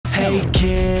Hey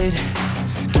kid,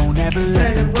 don't ever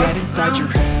let them get inside your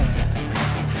head.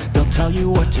 They'll tell you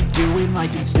what to do in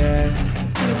life instead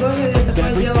of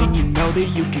everything you know that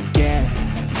you could get.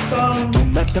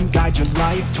 Don't let them guide your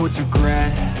life towards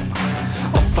regret.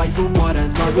 I'll fight for what I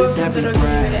love with every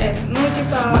breath.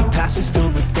 My past is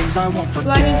filled with things I won't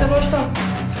forget.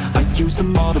 I use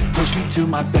them all to push me to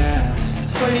my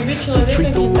best. So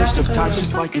treat the worst of times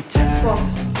just like a test.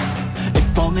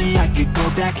 If only I could go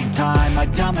back in time,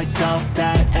 I'd tell myself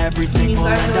that everything will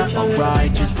end up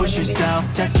alright. Just push yourself,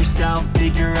 test yourself,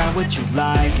 figure out what you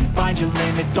like, and find your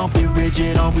limits, don't be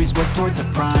rigid, always work towards a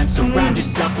prime. Surround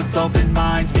yourself with open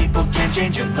minds, people can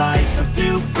change your life. A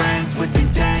few friends with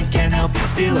intent can help you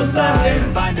feel alive.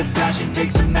 Find a passion,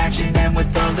 take some action, and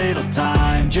with a little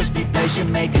time, just be patient,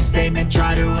 make a statement,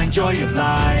 try to enjoy your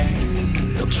life.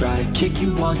 They'll try to kick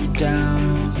you while you're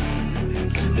down.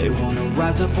 They wanna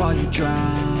rise up while you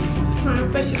drown.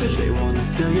 They wanna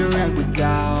fill your head with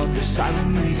doubt. They're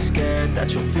silently scared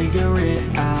that you'll figure it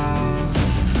out.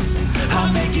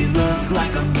 I'll make it look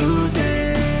like I'm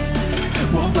losing,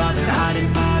 won't bother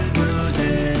hiding my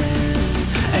bruises.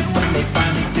 And when they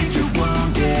finally think you're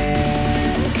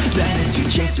wounded, then it's your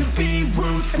chance to be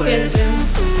ruthless.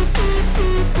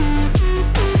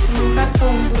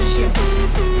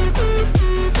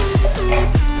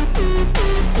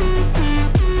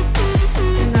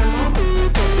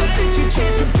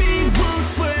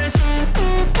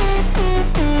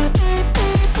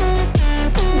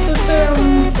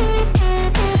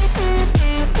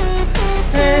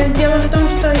 Дело в том,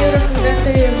 что, Юра, когда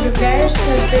ты влюбляешься,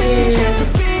 ты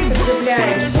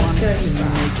влюбляешься, все, типа.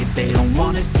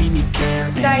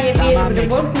 Да, я верю в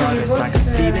любовь, но любовь,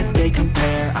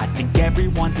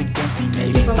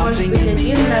 типа, может быть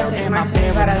один раз или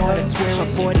максимум два раза в жизни.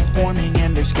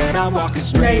 Да,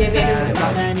 я верю в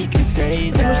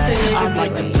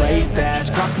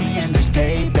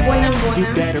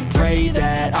любовь,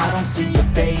 потому что я люблю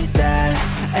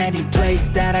Any place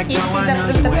that I go, I know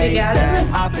you hate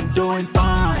that. I've been doing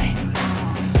fine,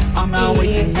 I'm not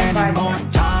wasting any more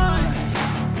time.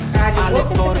 I live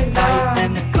for the fight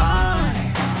and the climb,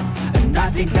 and I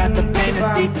think that the pain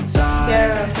that's deep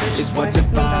inside is what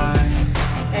defines.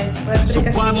 So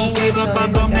I won't give up,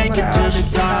 I'm gonna make it to the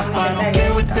top. I don't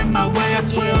care what's in my way, I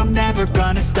swear I'm never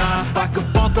gonna stop. I could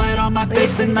fall flat on my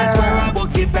face and I swear I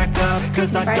won't give back up,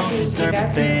 cause I don't deserve a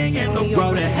thing and the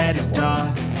road ahead is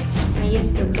tough.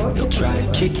 They'll try to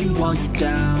kick you while you're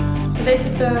down.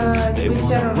 They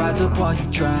wanna rise up while you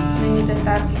drown.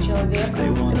 They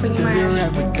wanna fill your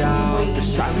head with doubt. They're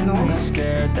silently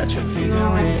scared that you'll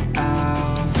figure it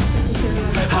out.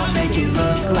 I'll make it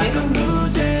look like I'm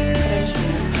losing,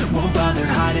 won't bother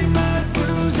hiding my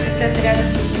bruises.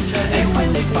 And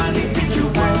when they finally think you're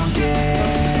wounded,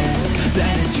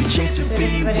 then it's your chance to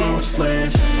be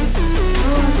ruthless.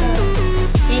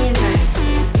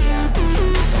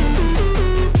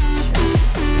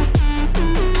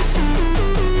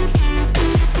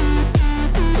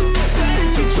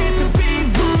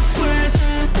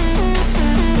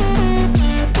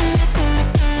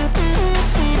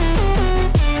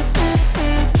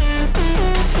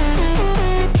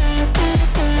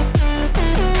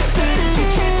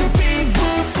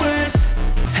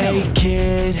 Hey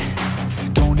kid,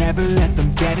 don't ever let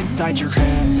them get inside your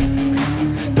head.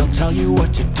 They'll tell you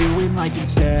what to do in life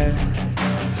instead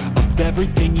of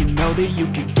everything you know that you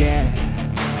could get.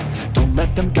 Don't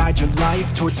let them guide your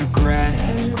life towards regret.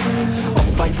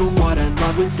 I'll fight for what I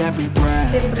love with every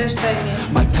breath.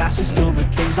 My past is filled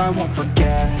with things I won't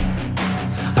forget.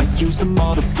 I use them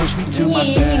all to push me to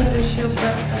my best.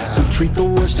 So treat the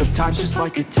worst of times just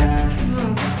like a test.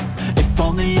 If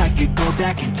only I could go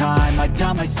back in time, I'd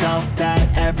tell myself that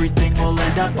everything will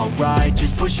end up alright.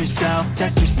 Just push yourself,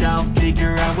 test yourself,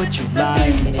 figure out what you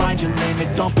like, and find your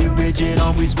limits, don't be rigid,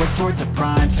 always work towards a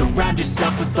prime. Surround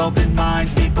yourself with open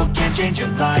minds, people can change your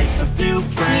life. A few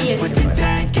friends with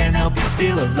intent can help you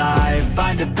feel alive.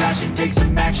 Find a passion, take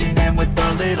some action, and with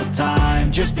a little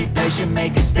time, just be patient,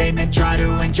 make a statement, try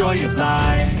to enjoy your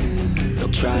life.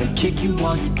 They'll try to kick you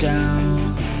while you're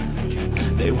down.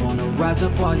 They wanna rise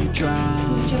up while you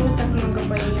drown.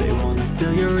 They wanna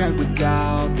fill your head with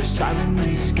doubt. They're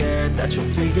silently scared that you'll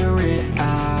figure it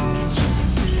out.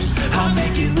 I'll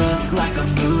make it look like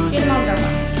I'm losing,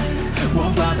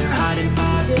 won't bother hiding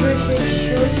my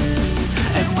bruises.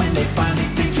 And when they finally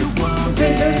think you're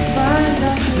wounded,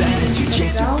 then it's your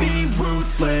chance to be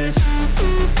ruthless.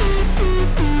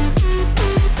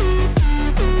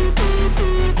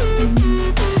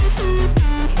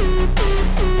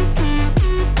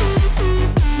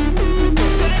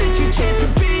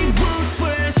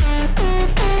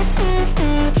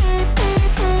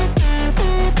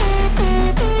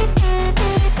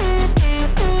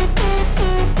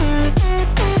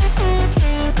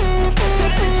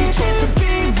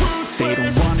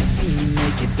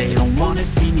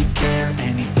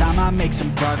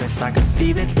 progress, I can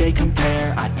see that they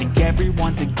compare. I think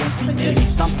everyone's against me, maybe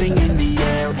something in the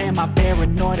air. Am I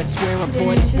paranoid? I swear a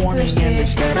void is forming and they're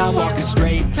scared I walk a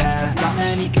straight path. Not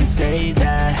many can say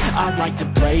that. I like to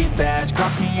play fast,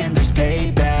 cross me and there's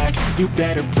payback. You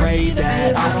better pray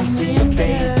that I don't see your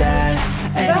face at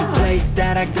any place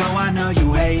that I go. I know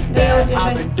you hate that.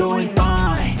 I've been doing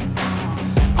fine,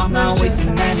 I'm not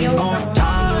wasting any more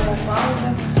time.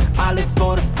 I live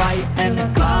for the fight and the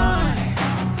climb,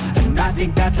 and I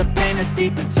think that the pain that's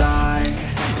deep inside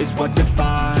is what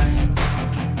defines.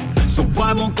 So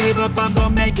I won't give up, I'm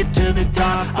gonna make it to the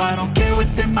top. I don't care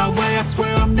what's in my way, I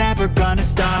swear I'm never gonna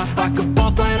stop. I could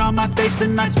fall flat on my face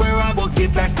and I swear I will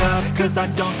get back up, cause I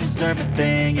don't deserve a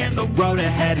thing and the road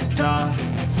ahead is tough.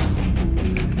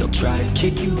 They'll try to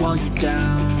kick you while you're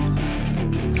down,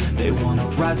 they wanna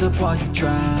rise up while you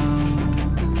drown.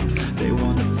 They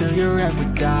wanna fill your head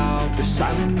with doubt, they're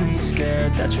silently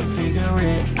scared that you'll figure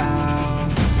it out.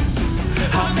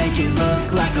 I'll make it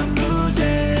look like I'm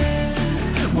losing,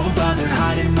 won't bother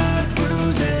hiding my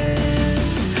bruises.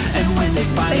 And when they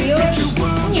finally think you're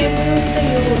wounded,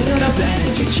 then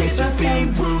it's your chance to be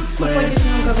ruthless.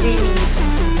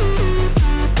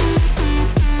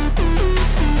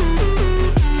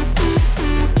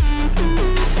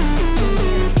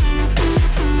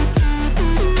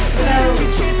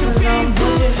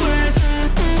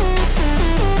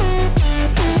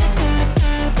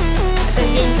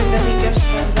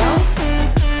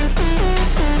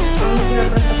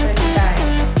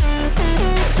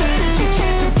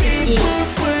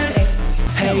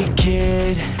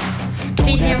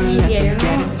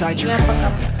 Я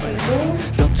пока пойду.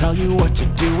 They'll tell you what to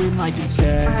do in life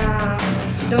instead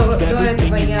of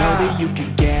everything you know that you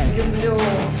can get.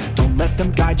 Don't let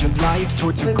them guide your life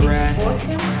towards regret.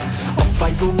 I'll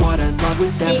fight for what I love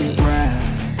with every breath.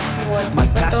 My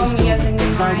past is filled with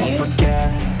things I won't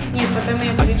forget.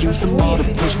 I use them all to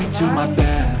push me to my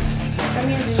best.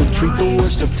 So treat the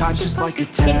worst of times just like a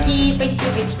test.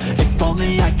 If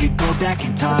only I could go back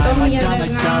in time, I'd tell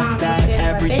myself that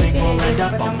everything will end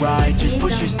up alright. Just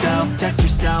push yourself, test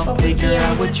yourself, figure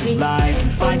out what you like.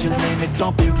 Find your limits,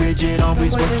 don't be rigid,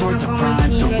 always work towards a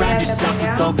prime. Surround yourself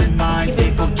with open minds,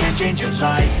 people can change your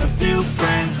life. A few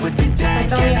friends with intent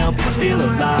can help you feel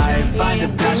alive. Find a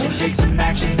passion, take some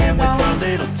action, and with a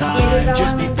little time,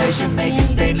 just be patient, make a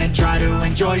statement, try to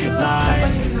enjoy your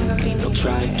life. They'll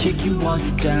try to kick you while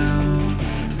you're down,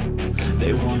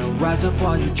 they wanna rise up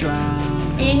while you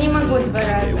drown. Я не могу два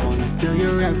раза. They wanna fill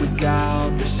your head with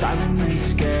doubt, they're silently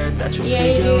scared that you'll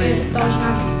figure it out.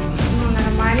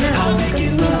 I'll make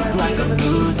it look like I'm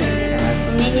losing,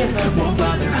 won't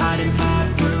bother hiding my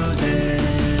bruises.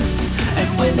 And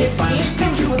when they finally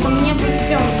think you're wounded,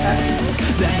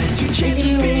 then it's your chance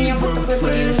to be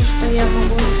ruthless. Я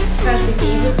могу каждый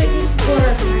день выходить в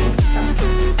город,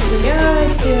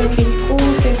 гулять, пить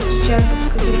кофе, встречаться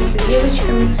с какими-то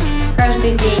девочками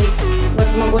каждый день. Вот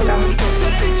могу там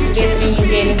 2-3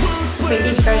 недели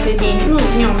ходить каждый день, ну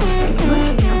днем, типа, не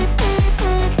ночью, днем.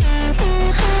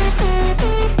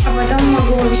 А потом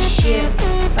могу вообще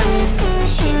по месту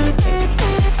вообще не ходить.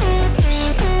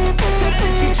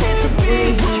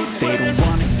 They don't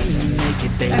wanna see me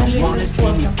naked, they don't wanna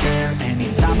see me care.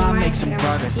 Anytime I make some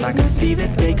progress, I can see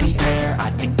that they compare. I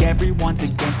think everyone's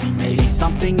against me, maybe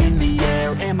something in the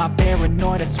air. Am I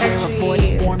paranoid? I swear a void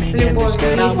is forming and they're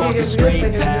scared I walk a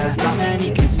straight path. Not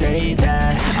many can say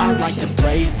that. I like to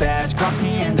play fast, cross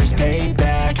me and there's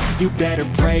payback. You better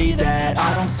pray that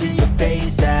I don't see your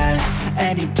face at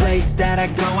any place that I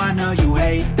go. I know you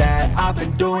hate that. I've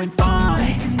been doing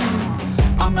fine,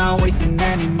 I'm not wasting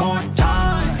any more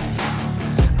time.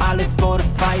 I live for the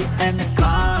fight and the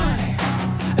climb,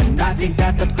 and I think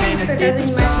that the pain that's deep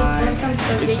inside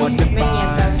is what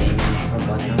defines.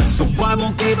 So I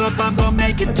won't give up, I'm gonna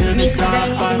make it to the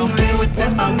top. I don't care what's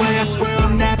in my way, I swear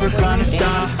I'm never gonna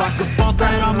stop. I could fall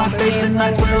flat on my face and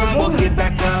I swear I won't get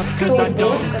back up, cause I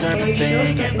don't deserve a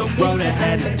thing and the road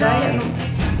ahead is tough.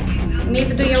 Имею в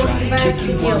виду, я успеваю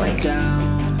все делать.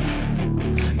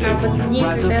 А вот дни,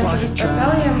 когда я уже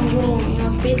сказала, я могу не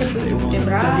успеть, допустим,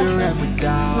 прибраться,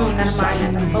 ну,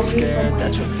 нормально, там, побыть помыть,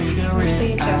 потому что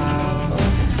я часто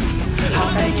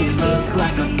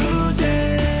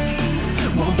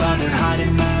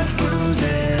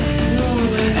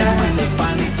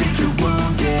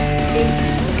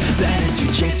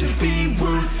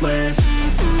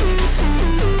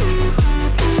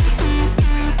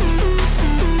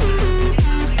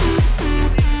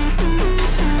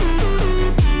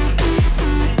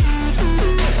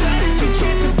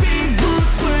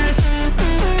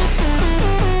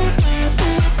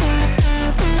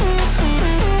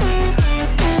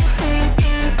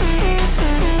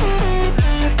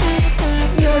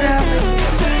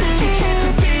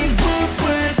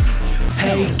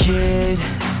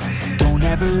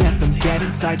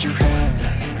inside your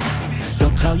head.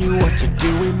 They'll tell you what to do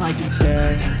in life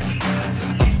instead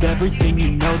of everything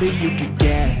you know that you could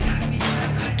get.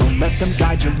 Don't let them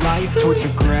guide your life towards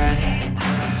regret.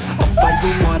 I'll fight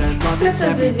for what I love with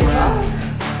every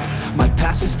breath. My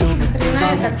past is filled with things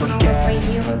I won't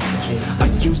forget. I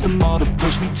use them all to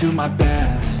push me to my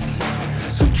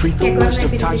best. So treat the worst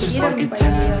of times just like a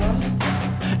test.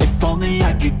 If only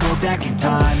I could go back in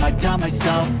time, I'd tell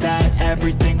myself that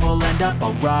everything will end up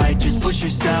alright. Just push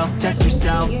yourself, test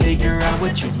yourself, figure out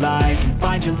what you like, and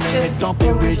find your limits, don't be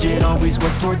rigid, always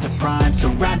work towards a prime.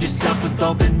 Surround yourself with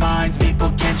open minds,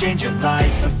 people can change your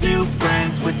life. A few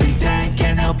friends with intent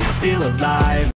can help you feel alive.